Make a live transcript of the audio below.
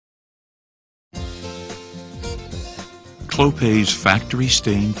Clopay's factory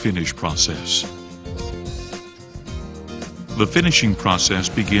stain finish process. The finishing process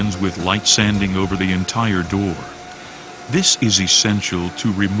begins with light sanding over the entire door. This is essential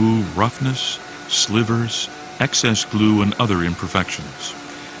to remove roughness, slivers, excess glue, and other imperfections.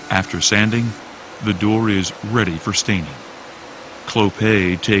 After sanding, the door is ready for staining.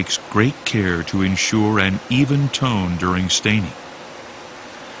 Clopay takes great care to ensure an even tone during staining.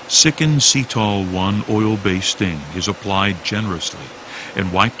 Sicken Cetol 1 oil-based stain is applied generously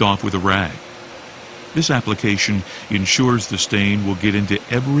and wiped off with a rag. This application ensures the stain will get into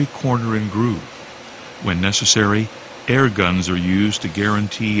every corner and groove. When necessary, air guns are used to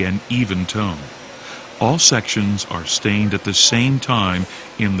guarantee an even tone. All sections are stained at the same time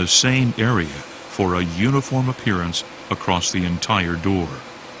in the same area for a uniform appearance across the entire door.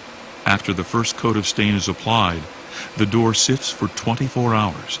 After the first coat of stain is applied, the door sits for 24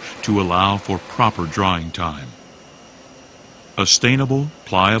 hours to allow for proper drying time. A stainable,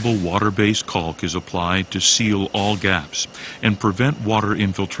 pliable water-based caulk is applied to seal all gaps and prevent water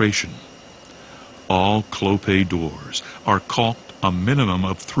infiltration. All Clopay doors are caulked a minimum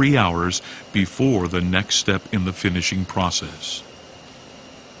of 3 hours before the next step in the finishing process.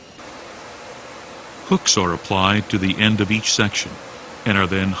 Hooks are applied to the end of each section and are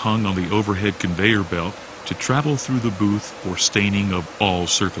then hung on the overhead conveyor belt to travel through the booth for staining of all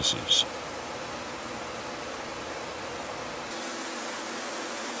surfaces.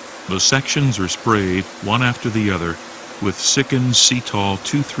 The sections are sprayed one after the other with Sicken Cetol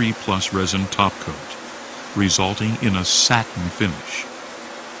 2,3 Plus resin top coat, resulting in a satin finish.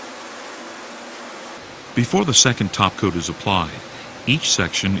 Before the second top coat is applied, each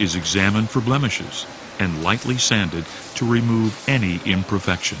section is examined for blemishes and lightly sanded to remove any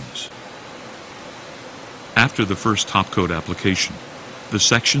imperfections. After the first top coat application, the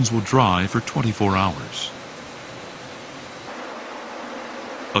sections will dry for 24 hours.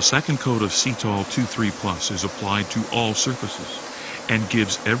 A second coat of Cetol 2,3 Plus is applied to all surfaces and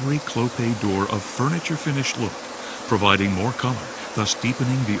gives every Clopay door a furniture finish look, providing more color, thus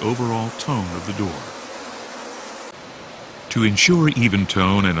deepening the overall tone of the door. To ensure even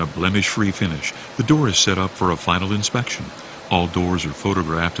tone and a blemish-free finish, the door is set up for a final inspection. All doors are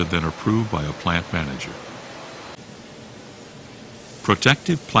photographed and then approved by a plant manager.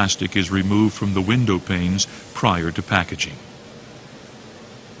 Protective plastic is removed from the window panes prior to packaging.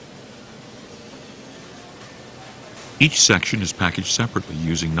 Each section is packaged separately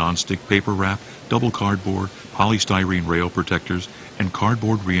using non-stick paper wrap, double cardboard, polystyrene rail protectors, and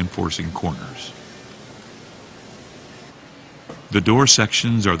cardboard reinforcing corners. The door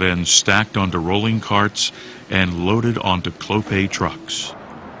sections are then stacked onto rolling carts and loaded onto Clopay trucks,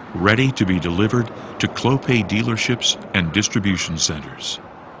 ready to be delivered to Clopay dealerships and distribution centers.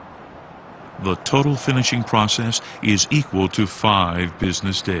 The total finishing process is equal to 5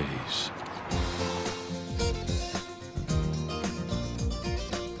 business days.